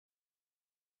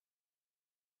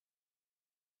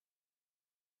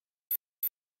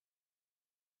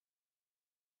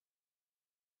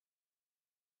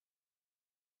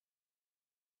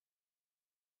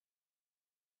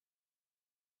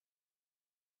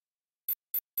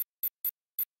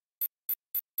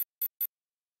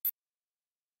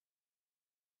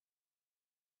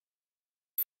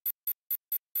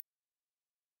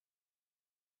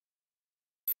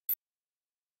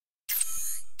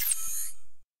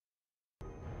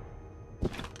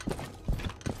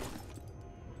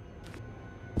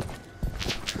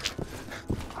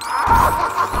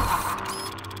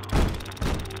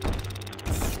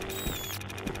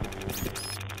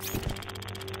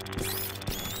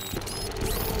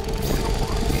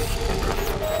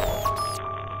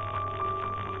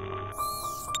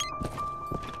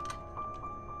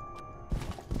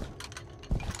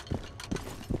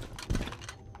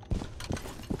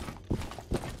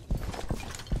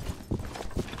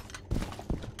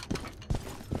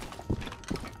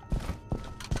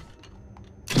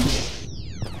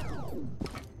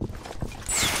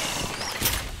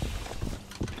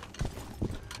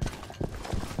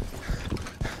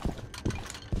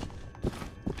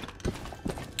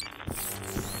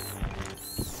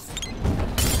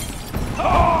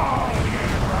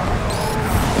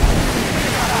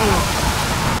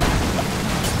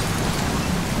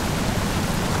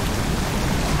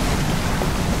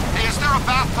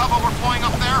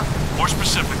More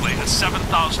specifically, a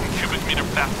 7,000 cubic meter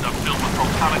bathtub filled with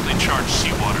protonically charged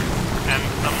seawater and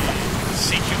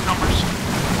sea cucumbers.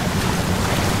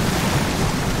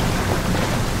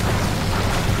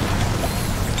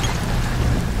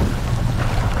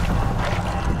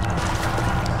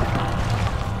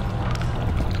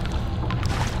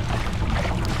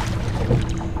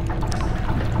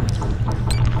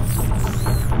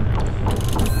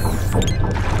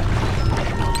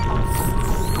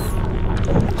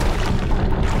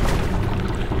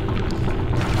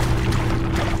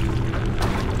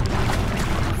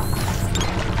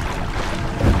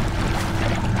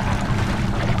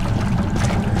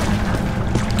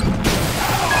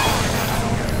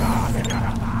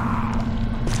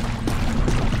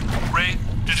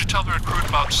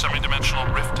 Semi-dimensional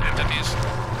rift entities.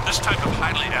 This type of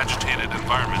highly agitated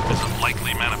environment is a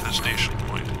likely manifestation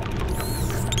point.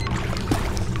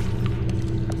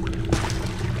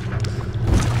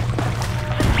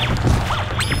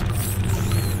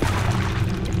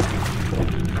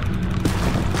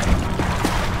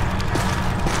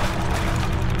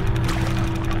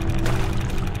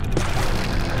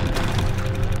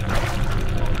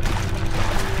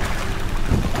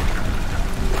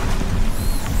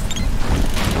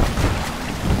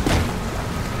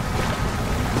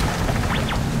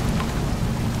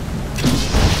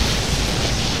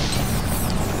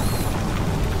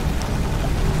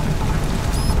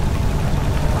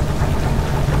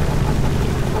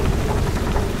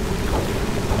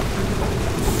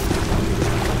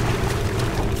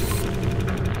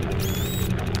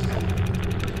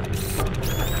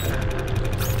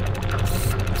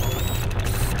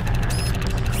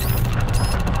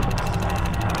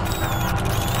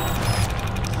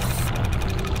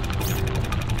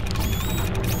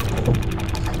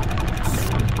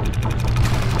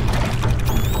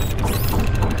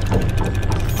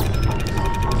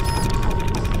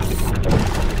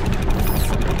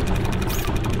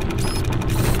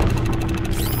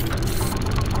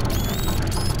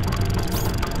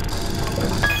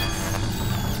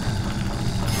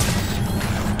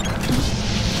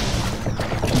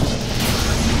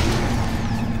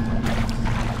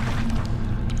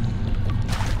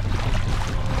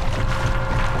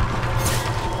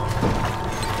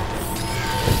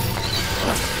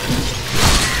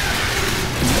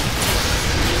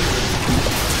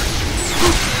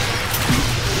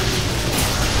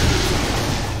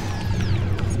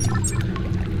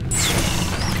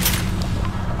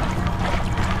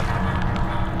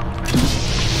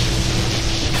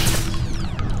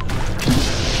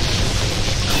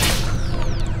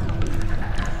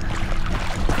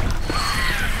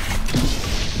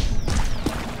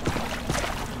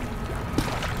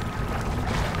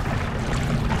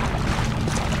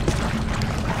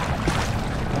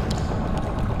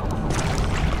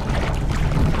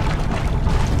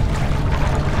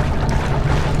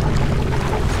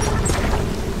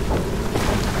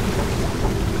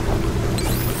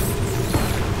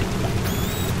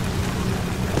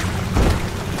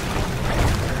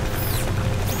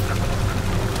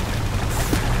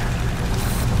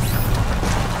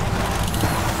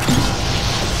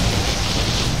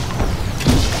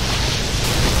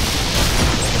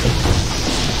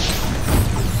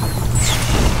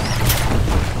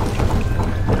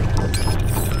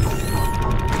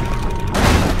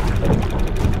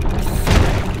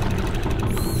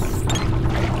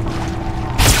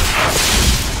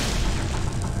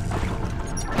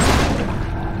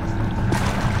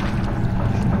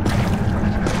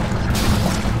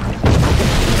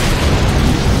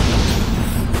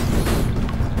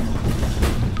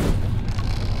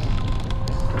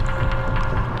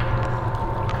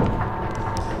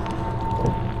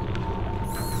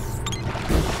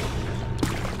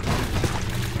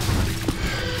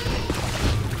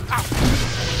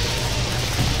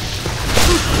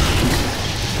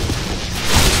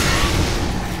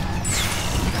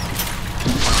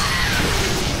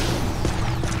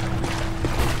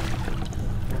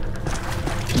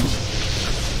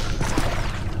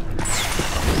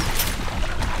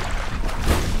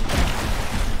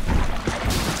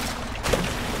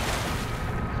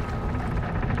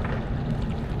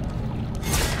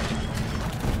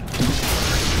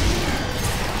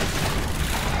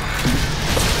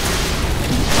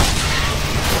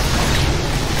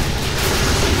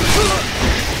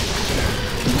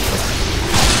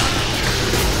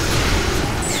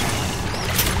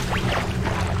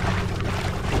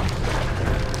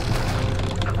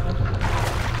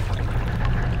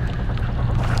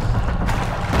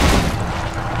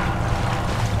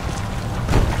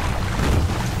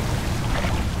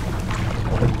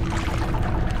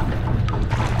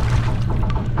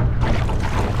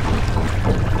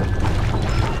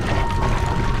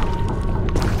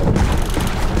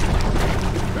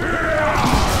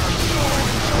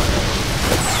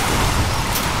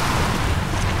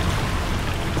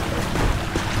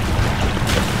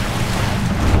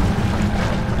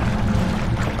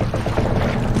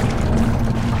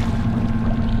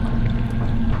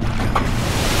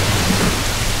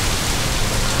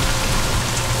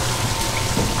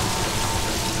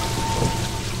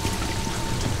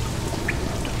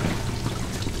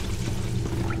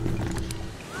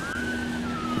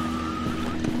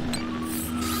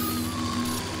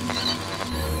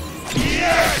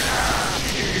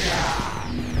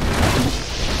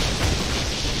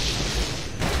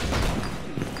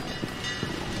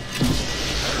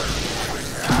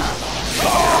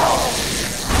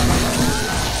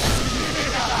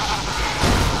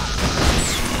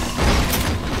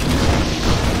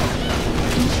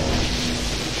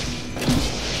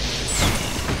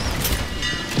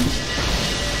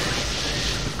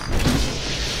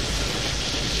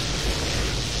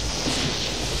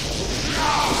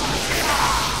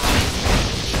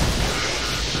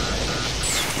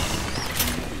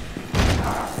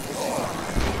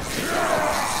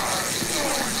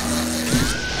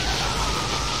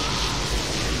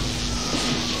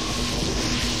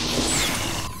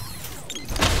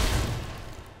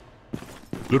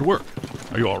 Good work.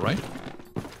 Are you all right?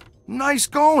 Nice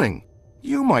going.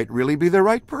 You might really be the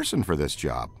right person for this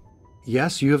job.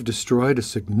 Yes, you have destroyed a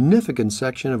significant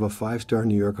section of a 5-star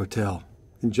New York hotel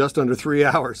in just under 3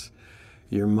 hours.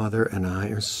 Your mother and I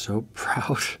are so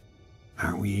proud.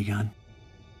 Aren't we, Egon?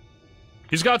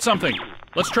 He's got something.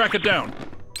 Let's track it down.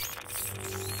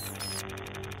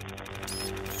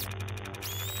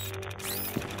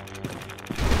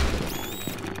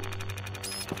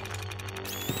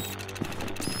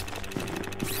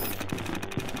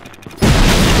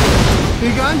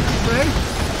 Egon, Ray,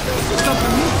 this is something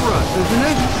new for us, isn't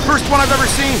it? First one I've ever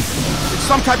seen. It's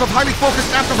some type of highly focused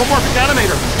anthropomorphic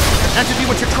animator. An entity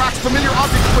which attracts familiar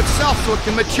objects to itself so it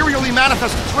can materially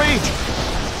manifest its rage.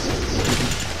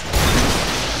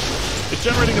 It's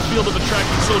generating a field of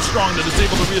attraction so strong that it's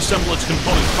able to reassemble its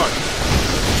component parts.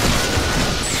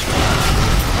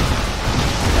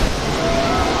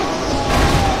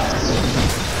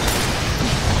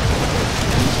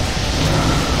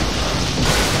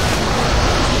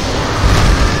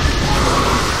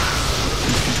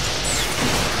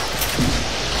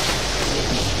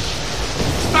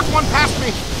 One past me.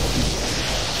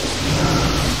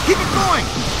 Keep it going.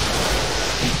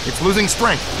 It's losing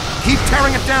strength. Keep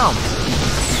tearing it down.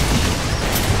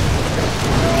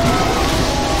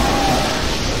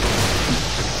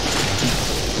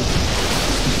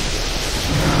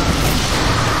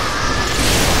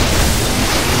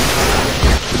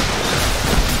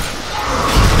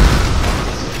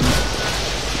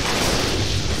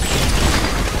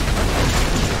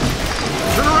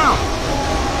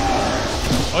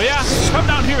 Oh yeah? Come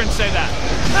down here and say that.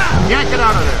 Yank it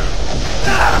out of there.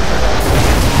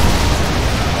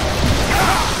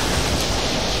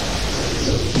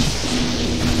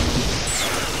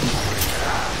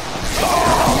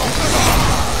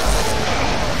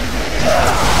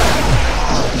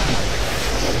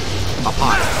 Up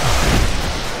high.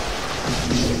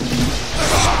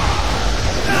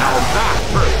 Now that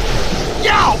hurt.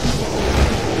 Yow!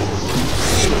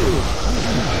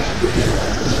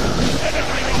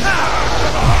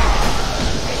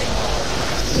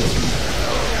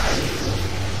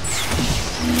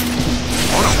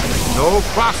 No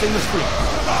crossing the street.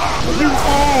 You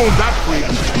own that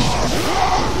freedom.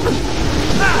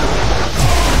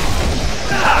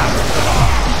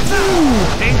 Ooh,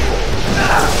 painful.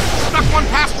 Snuck one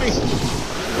past me.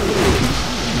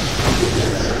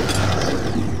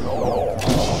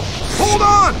 Hold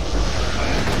on!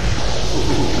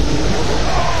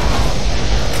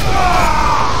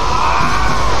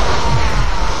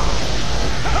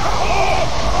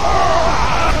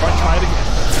 Try it again.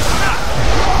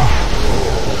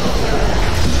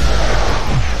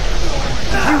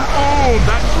 You own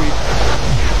that creep.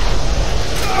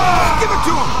 Give it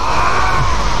to him!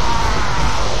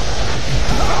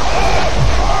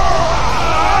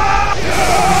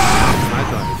 I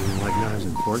thought you didn't like knives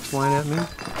and forks flying at me,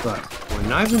 but when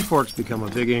knives and forks become a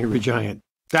big angry giant,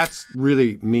 that's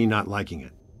really me not liking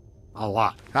it. A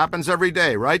lot. Happens every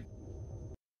day, right?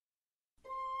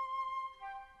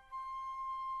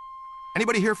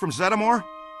 Anybody here from Zetamore?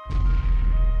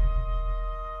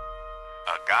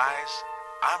 Guys,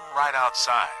 I'm right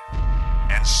outside.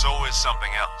 And so is something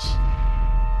else.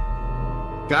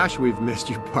 Gosh, we've missed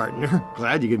you, partner.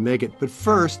 Glad you could make it. But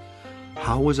first,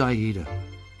 how was Aida?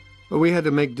 Well, we had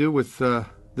to make do with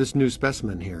this new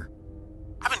specimen here.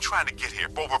 I've been trying to get here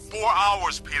for over 4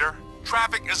 hours, Peter.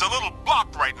 Traffic is a little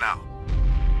blocked right now.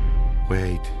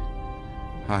 Wait.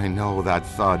 I know that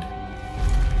thud.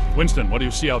 Winston, what do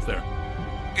you see out there?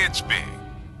 It's big.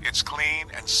 It's clean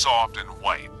and soft and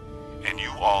white. And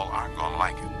you all aren't gonna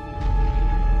like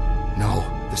it. No,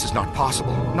 this is not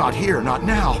possible. Not here, not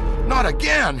now, not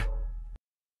again!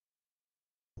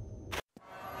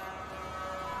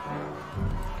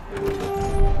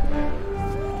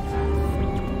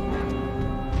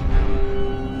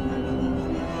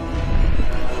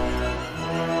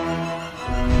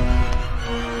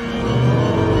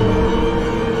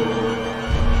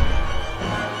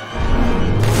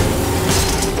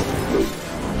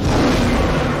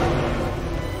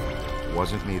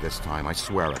 Wasn't me this time, I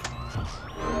swear it.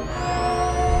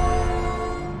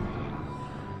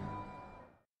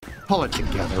 Pull it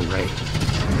together, Ray.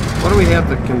 What do we have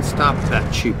that can stop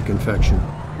that cheap confection?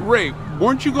 Ray,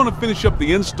 weren't you going to finish up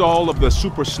the install of the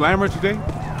Super Slammer today?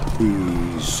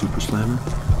 The Super Slammer?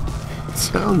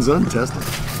 Sounds untested.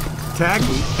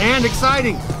 Tacky and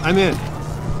exciting. I'm in.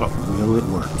 But will it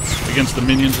work? Against the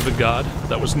minions of a god?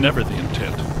 That was never the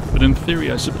intent. But in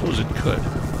theory, I suppose it could.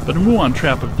 But a muon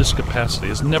trap of this capacity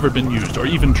has never been used or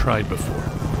even tried before.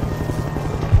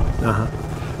 Uh-huh.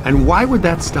 And why would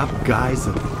that stop guys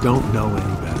that don't know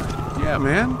any better? Yeah,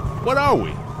 man. What are we?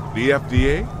 The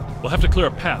FDA? We'll have to clear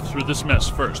a path through this mess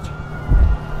first.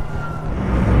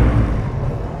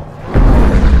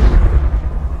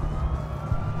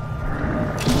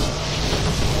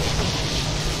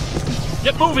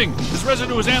 Get moving! This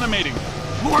residue is animating.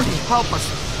 Morty, help us.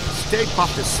 Stay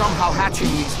Puft is somehow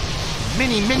hatching these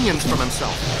mini minions from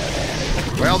himself.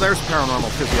 Well, there's paranormal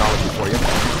physiology for you.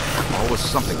 Always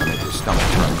something to make your stomach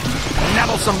turn.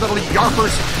 Nettlesome little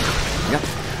yarpers. Yep,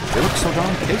 they look so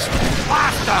darn tasty.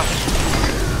 Blast us!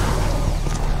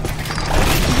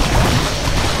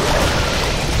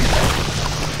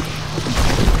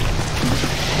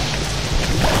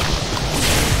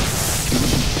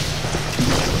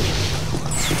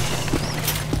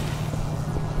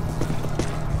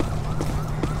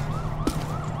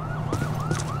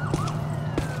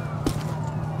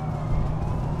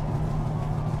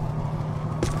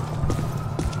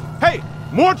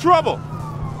 More trouble!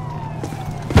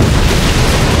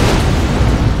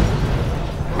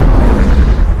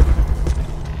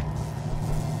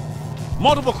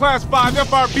 Multiple Class 5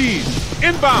 FRBs,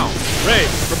 inbound! Ray,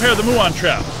 prepare the muon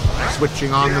trap.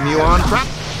 Switching on the muon trap?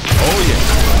 Oh yeah,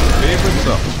 favorite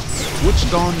stuff.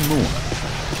 Switched on more.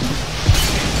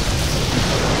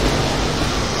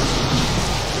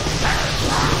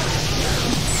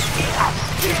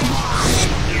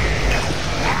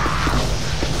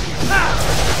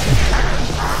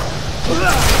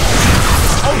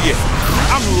 Oh yeah,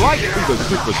 I'm light through the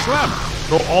Super Slammer.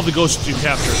 Throw all the ghosts you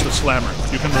capture at the slammer.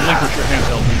 You can relinquish your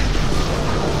handheld.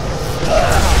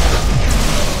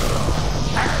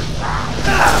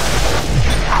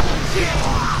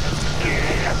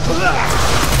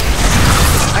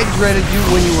 I dreaded you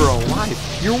when you were alive.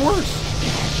 You're worse.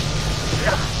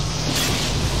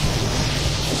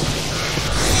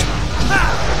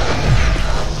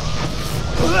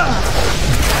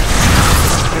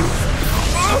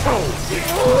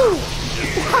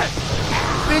 What?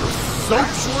 Big soap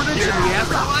shortage in the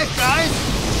afterlife, guys?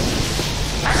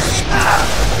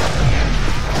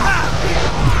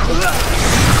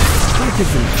 Don't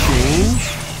give them change.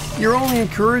 You're only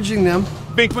encouraging them.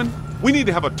 Binkman, we need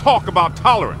to have a talk about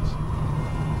tolerance.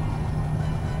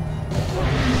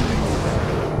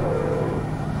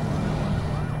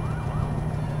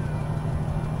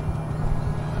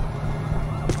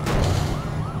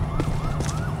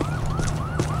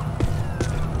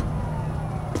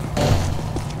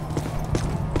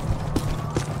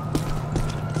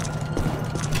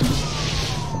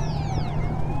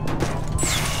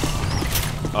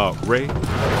 Ray,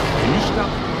 can you stop?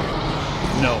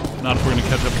 No, not if we're going to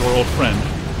catch up to our old friend.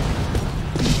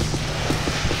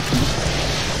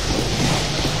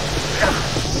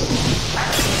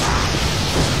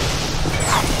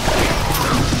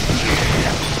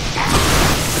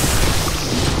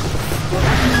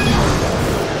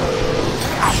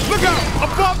 Look out!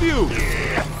 Above you!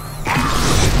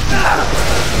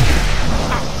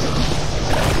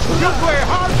 You play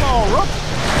hardball, Rook!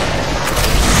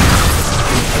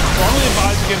 Strongly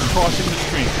advise against crossing the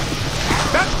stream.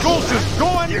 That ghost is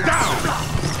going down!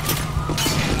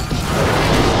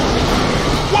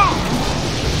 Wow!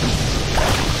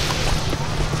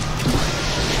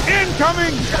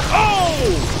 Incoming! Oh!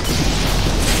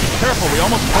 Careful, we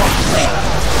almost crossed the stream.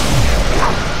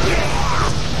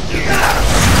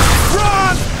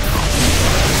 Run!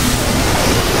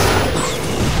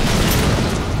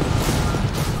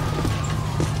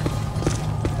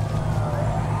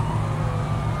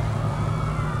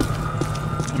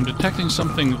 I'm detecting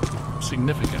something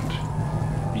significant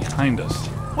behind us.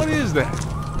 What is that?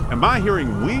 Am I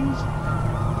hearing wings?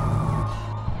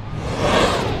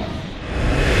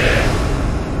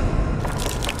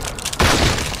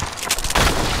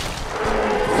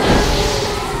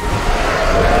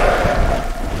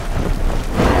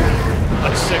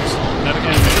 That's 6. Kinetic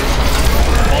animators.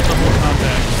 Multiple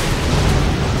contacts.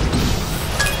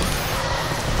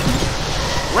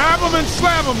 Grab them and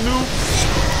slam them, noob!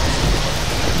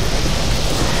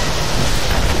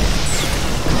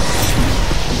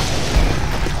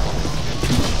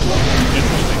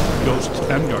 Ghosts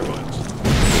and gargoyles.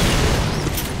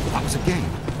 That was a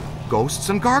game. Ghosts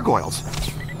and Gargoyles.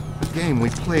 A game we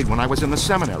played when I was in the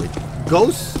seminary.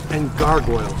 Ghosts and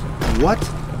gargoyles. What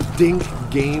dink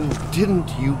game didn't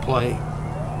you play?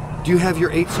 Do you have your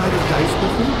 8-sided dice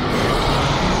with you?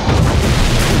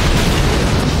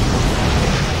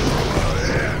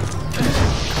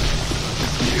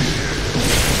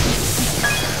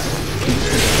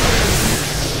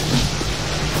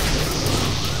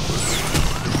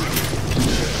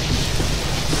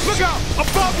 Look out!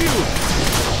 Above you!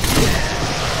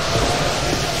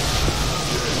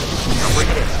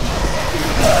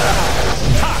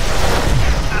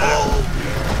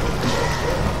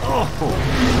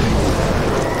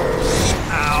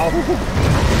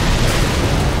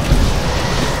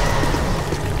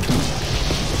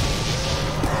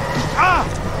 Ah!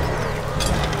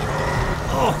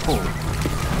 Oh.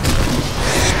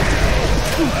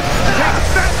 Take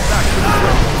that back to the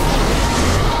room.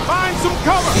 Find some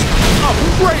cover. A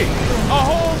break. A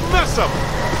whole mess of it.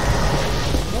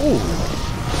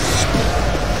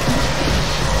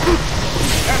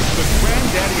 That's the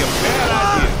granddaddy of bad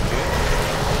ideas, kid.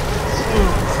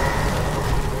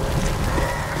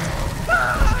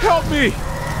 Help me!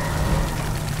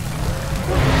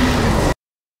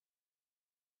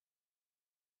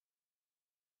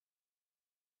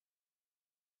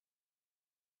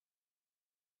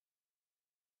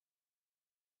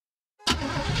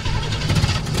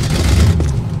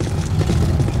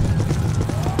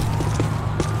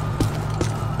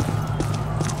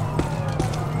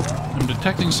 I'm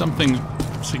detecting something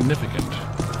significant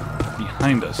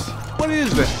behind us. What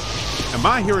is that? Am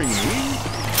I hearing wings?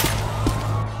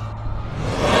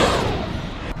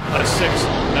 Class 6,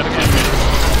 medic animators.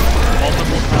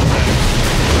 Multiple contacts.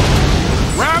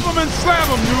 Grab him and slam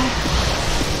him, dude!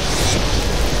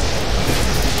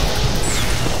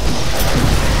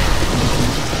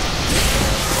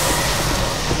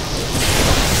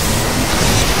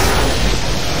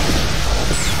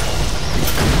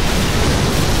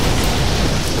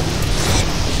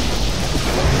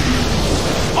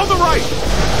 On the right!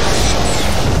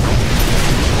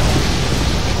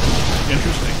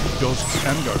 Interesting. Ghosts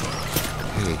and gargoyles.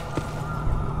 Hey,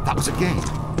 that was a game.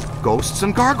 Ghosts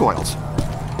and Gargoyles.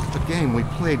 The game we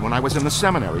played when I was in the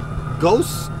seminary.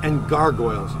 Ghosts and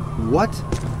gargoyles. What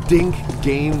dink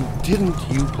game didn't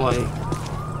you play?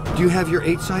 Do you have your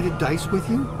 8-sided dice with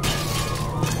you?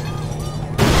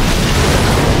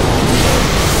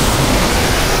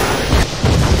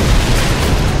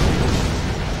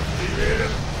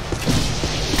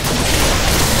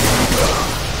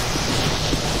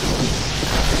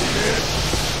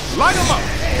 Light him up!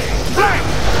 Bang!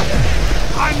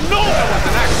 I know that was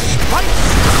an accident, right?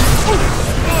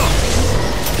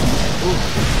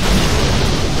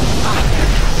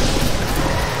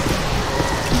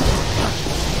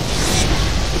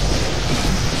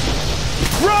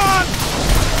 Run!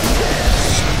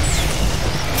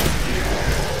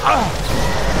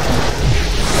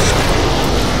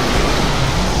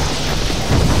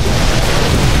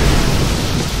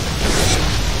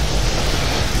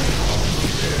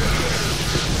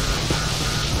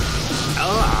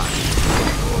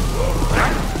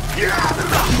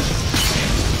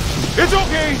 It's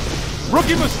okay.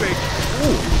 Rookie mistake.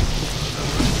 Ooh.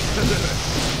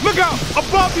 Look out!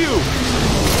 Above you!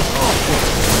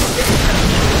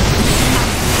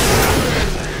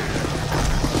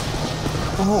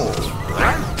 Oh.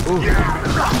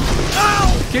 Ow!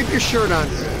 Keep your shirt on.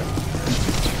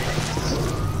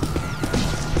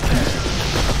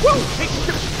 Woo! Hey,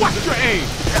 watch your aim!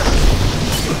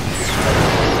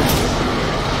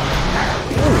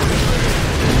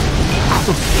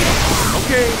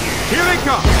 Okay, here they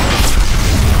come.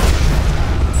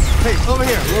 Hey, over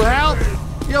here. Little help?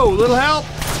 Yo, little help?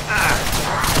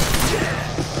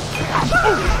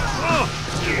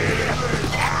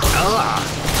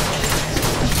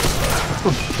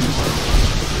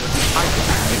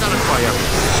 You gotta try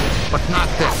everything, but not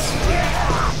this.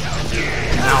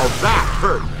 Now that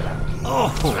hurt.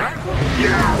 Oh.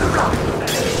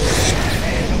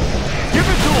 Give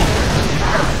it to him.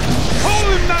 Hold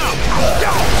him now.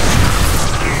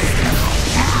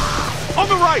 On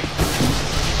the right.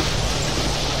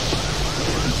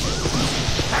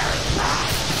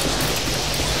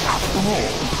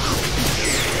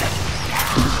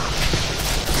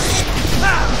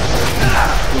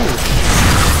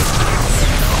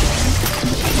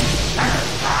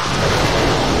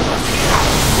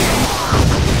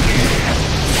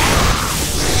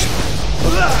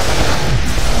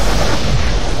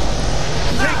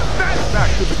 Take that back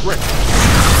to the grip.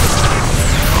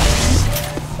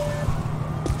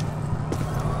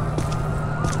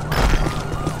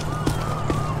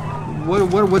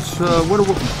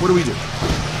 What do we do?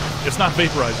 It's not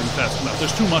vaporizing fast enough.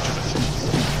 There's too much of it.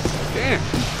 Damn,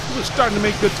 we're starting to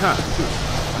make good time, too.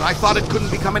 And I thought it couldn't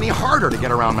become any harder to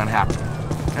get around Manhattan.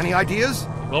 Any ideas?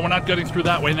 Well, we're not getting through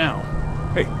that way now.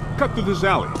 Hey, cut through this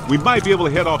alley. We might be able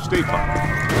to head off State Park.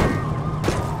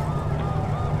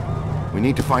 We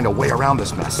need to find a way around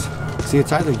this mess. See,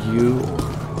 it's either you or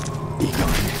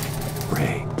Egon,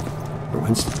 Ray, or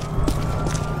Winston.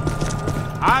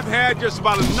 I've had just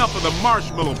about enough of the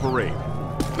marshmallow parade.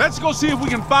 Let's go see if we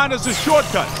can find us a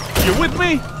shortcut. You with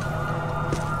me?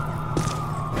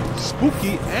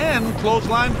 Spooky and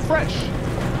clothesline fresh.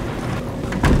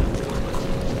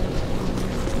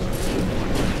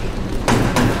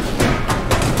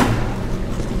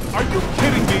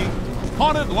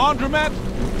 haunted laundromat?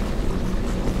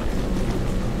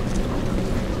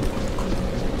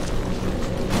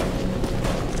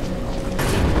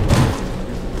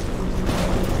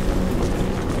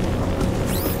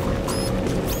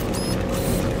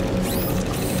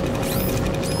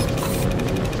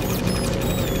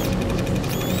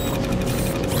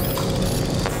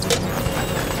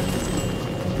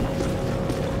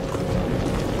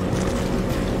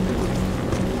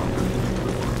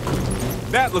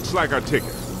 That looks like our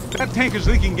ticket. That tank is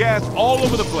leaking gas all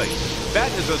over the place.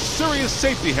 That is a serious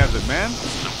safety hazard, man.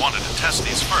 I wanted to test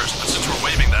these first, but since we're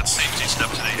waiving that safety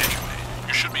step today anyway,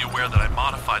 you should be aware that I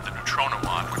modified the neutrino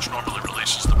mod, which normally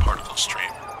releases the particle stream.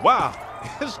 Wow,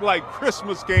 it's like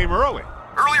Christmas came early.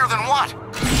 Earlier than what?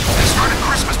 They started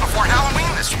Christmas before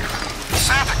Halloween this year.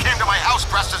 Santa came to my house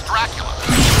dressed as Dracula.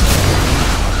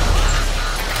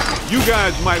 You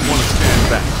guys might want to stand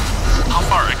back. How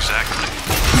far exactly?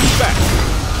 Back.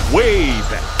 Way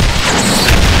back.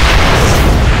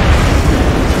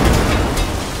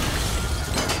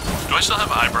 Do I still have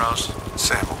eyebrows?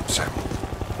 Sample.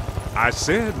 I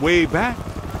said way back.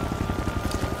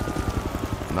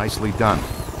 Nicely done.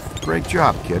 Great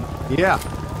job, kid. Yeah,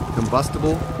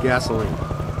 combustible gasoline.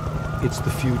 It's the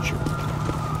future.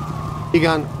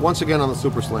 Egon, once again on the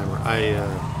Super Slammer.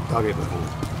 I'll get with you.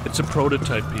 It's a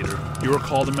prototype, Peter. You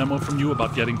recall the memo from you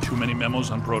about getting too many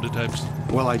memos on prototypes?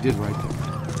 Well, I did write them.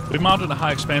 We've mounted a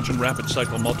high-expansion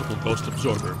rapid-cycle multiple ghost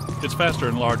absorber. It's faster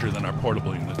and larger than our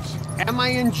portable units. Am I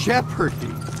in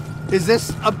jeopardy? Is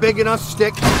this a big enough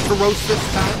stick to roast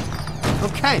this time?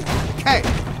 Okay.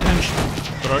 Potentially,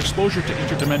 but our exposure to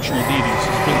interdimensional deities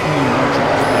has been only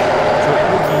marginal, so it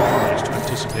would be wise to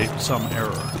anticipate some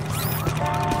error.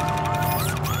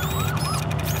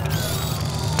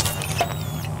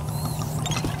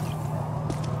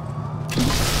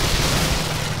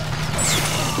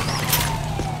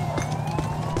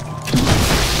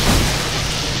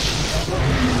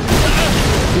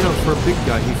 You know, for a big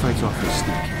guy, he fights awfully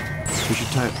sneaky. We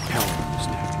should tie a pellet on his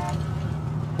neck.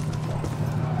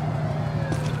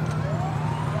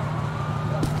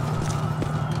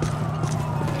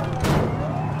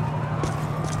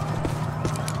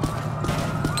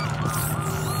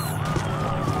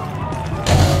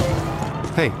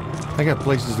 Hey, I got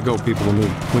places to go, people to meet.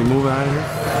 Can we move out of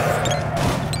here?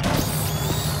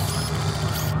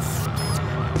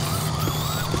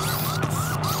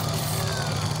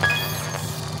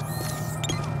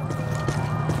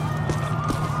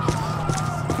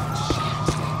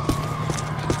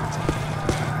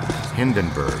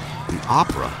 Hindenburg, the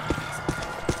opera.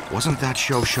 Wasn't that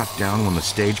show shut down when the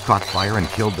stage caught fire and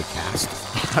killed the cast?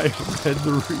 I read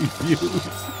the reviews.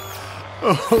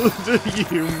 Oh, the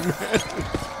humanity.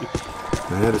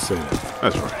 I had to say that.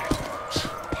 That's right.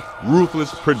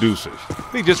 Ruthless producers.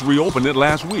 They just reopened it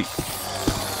last week.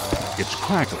 It's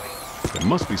crackling. There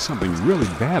must be something really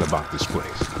bad about this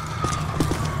place.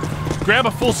 Grab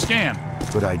a full scan.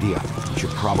 Good idea. We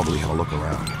should probably have a look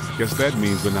around. Guess that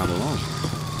means we're not alone.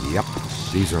 Yep,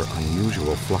 these are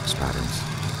unusual flux patterns.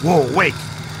 Whoa, wait!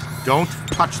 Don't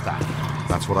touch that.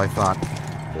 That's what I thought.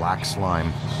 Black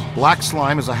slime. Black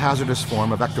slime is a hazardous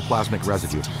form of ectoplasmic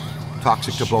residue.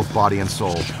 Toxic to both body and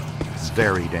soul.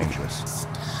 Very dangerous.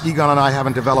 Egon and I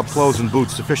haven't developed clothes and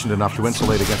boots sufficient enough to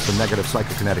insulate against the negative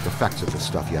psychokinetic effects of this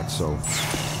stuff yet, so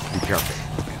be careful.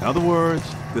 In other words,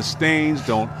 the stains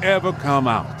don't ever come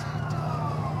out.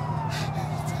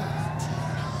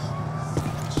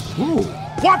 Ooh.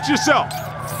 Watch yourself!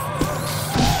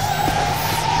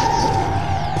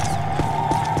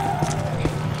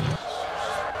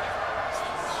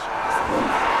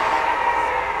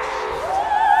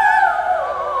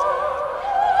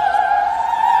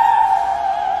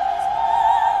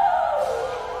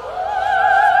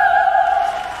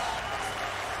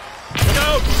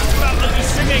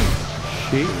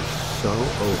 She is so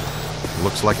over.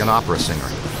 Looks like an opera singer,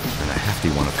 and a hefty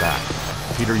one at that.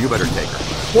 Peter, you better take her.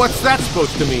 What's that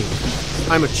supposed to mean?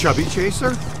 I'm a chubby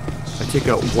chaser? I take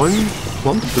out one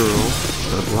plump girl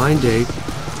on a blind date,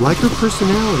 like her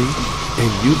personality,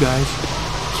 and you guys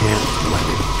can't let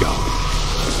it go.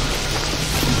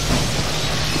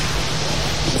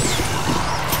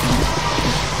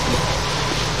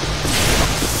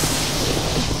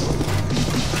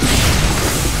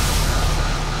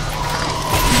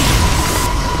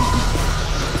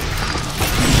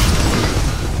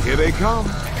 Here they come.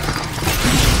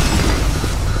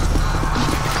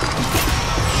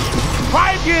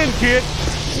 Try again, kid.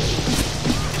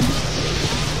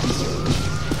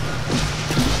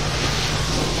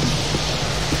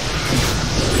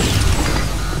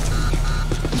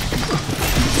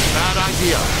 Bad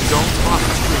idea. Don't cross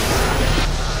the street.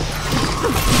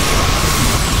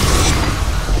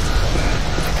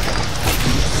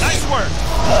 work.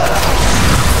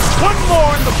 One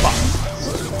more in the box.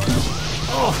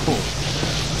 Oh.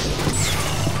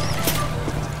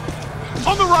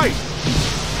 On the right.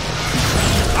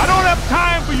 I don't have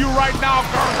time for you right now,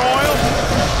 gargoyle.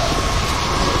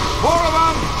 More of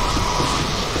them.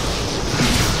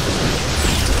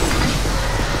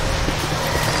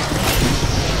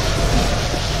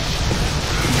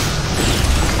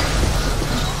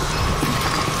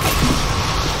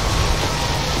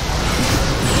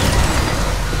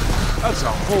 That's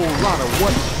a whole lot of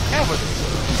whatever they do.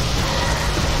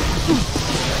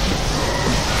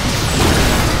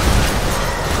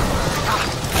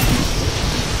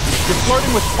 You're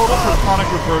flirting with total platonic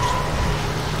reversal.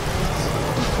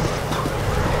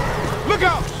 Look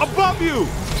out! Above you!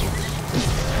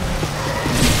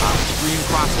 Screen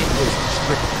crossing is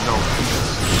strict no.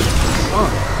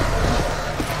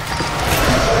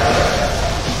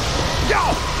 Yo!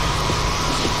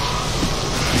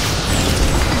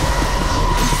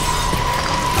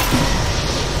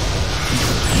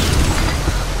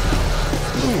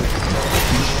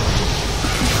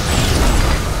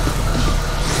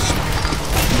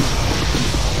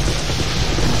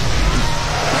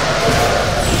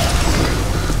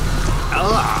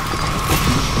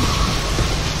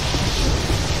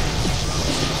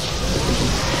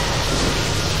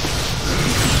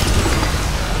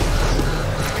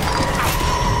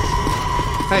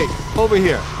 Hey, over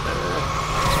here.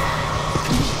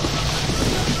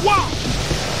 Wow!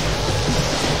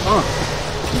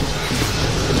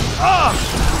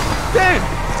 Damn!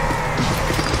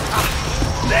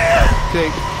 Okay,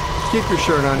 keep your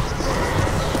shirt on.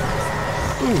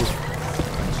 Ooh.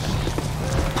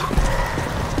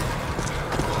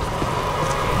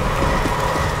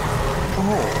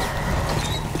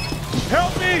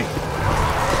 Help me!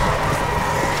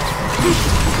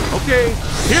 Okay,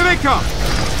 here they come.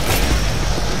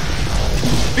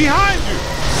 Behind you!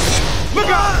 Look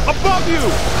out! Above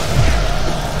you!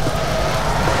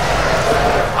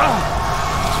 Oh!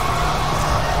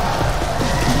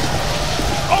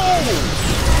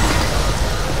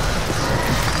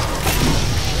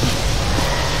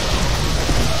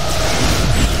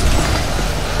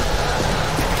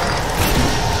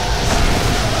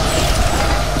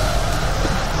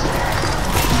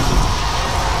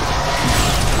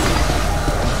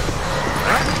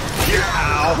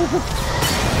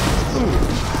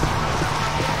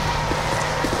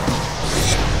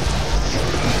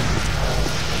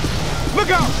 Look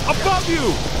out! Above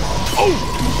you! Oh!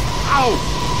 Ow!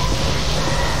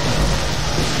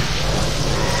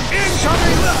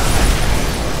 Incoming!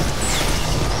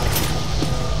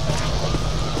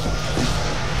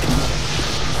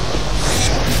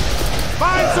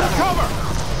 Find some cover!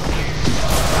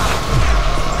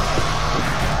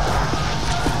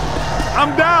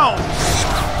 I'm down!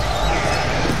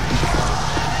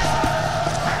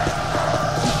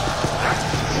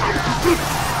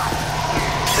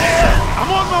 I'm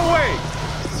on my way!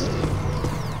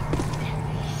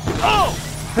 Oh!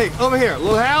 Hey, over here,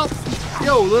 little help?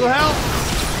 Yo, little help?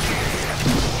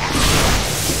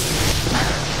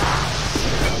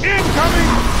 Incoming!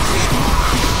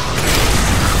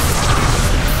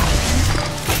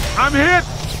 I'm hit!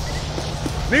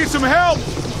 Need some help!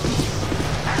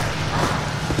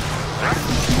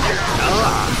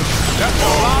 That's a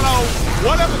lot of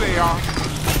whatever they are.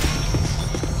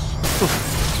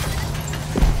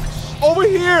 Over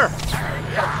here!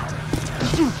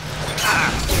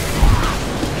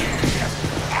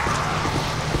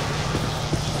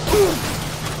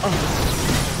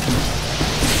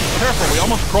 Careful, we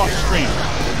almost crossed stream.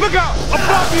 Look out!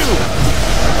 Above you!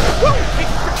 Woo! Hey,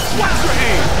 watch your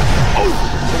aim! Oh!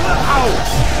 Ow!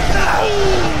 Oh!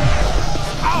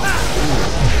 Ow!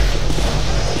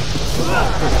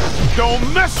 Don't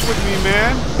mess with me,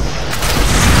 man!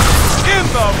 In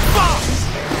the box!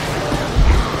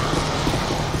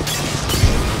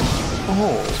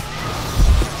 Oh.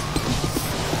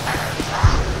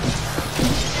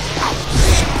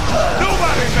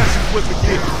 Nobody messes with the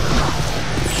kid.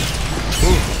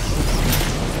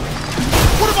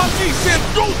 What about me, Sam?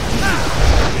 Go!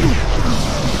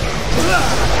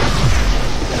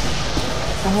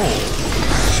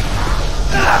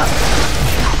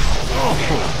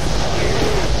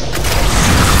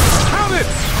 Count it!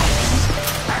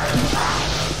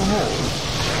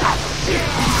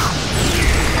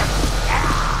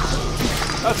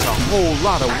 That's a whole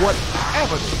lot of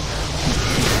whatever.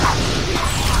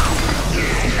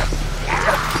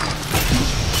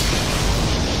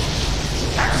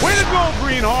 Way to go,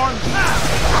 Greenhorn!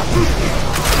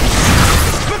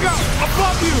 Look out!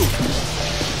 Above you!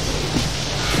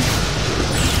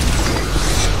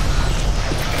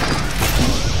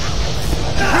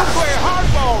 You play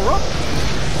hardball, Rook!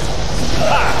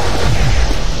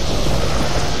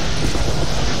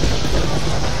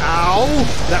 Ow!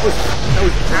 That was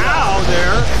ow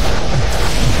there.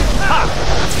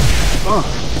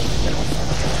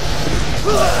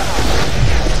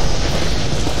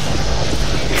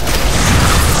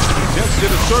 Just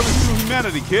did a service to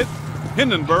humanity, kid.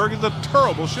 Hindenburg is a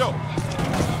terrible show.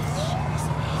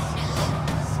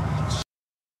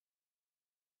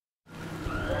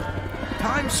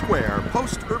 Times Square,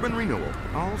 post-urban renewal.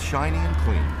 All shiny and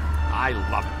clean. I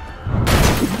love it.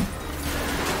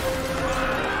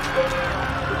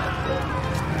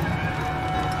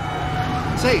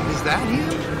 Say, is that him?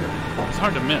 It's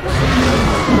hard to miss.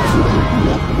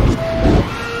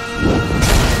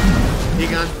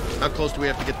 Egon, how close do we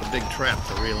have to get the big trap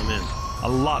to reel him in? A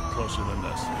lot closer than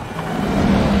this.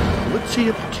 What's he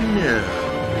up to now?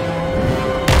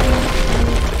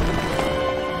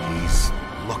 He's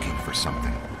looking for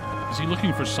something. Is he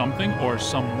looking for something or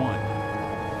someone?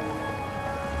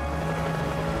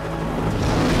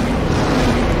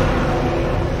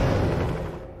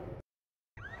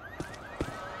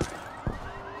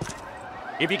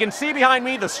 If you can see behind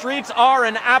me, the streets are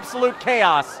in absolute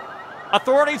chaos.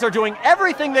 Authorities are doing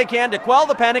everything they can to quell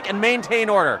the panic and maintain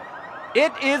order.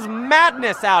 It is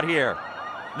madness out here.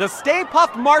 The Stay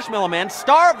Puft Marshmallow Man,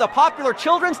 star of the popular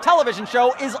children's television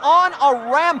show, is on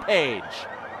a rampage.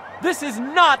 This is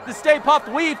not the Stay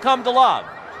Puft we've come to love.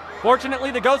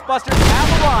 Fortunately, the Ghostbusters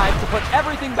have arrived to put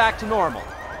everything back to normal.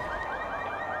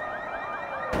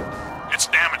 It's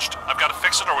damaged. I've got to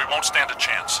fix it or we won't stand a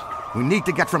chance. We need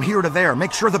to get from here to there.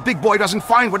 Make sure the big boy doesn't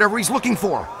find whatever he's looking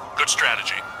for. Good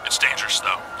strategy. It's dangerous,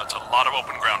 though. That's a lot of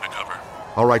open ground to cover.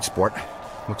 All right, sport.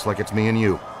 Looks like it's me and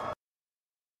you.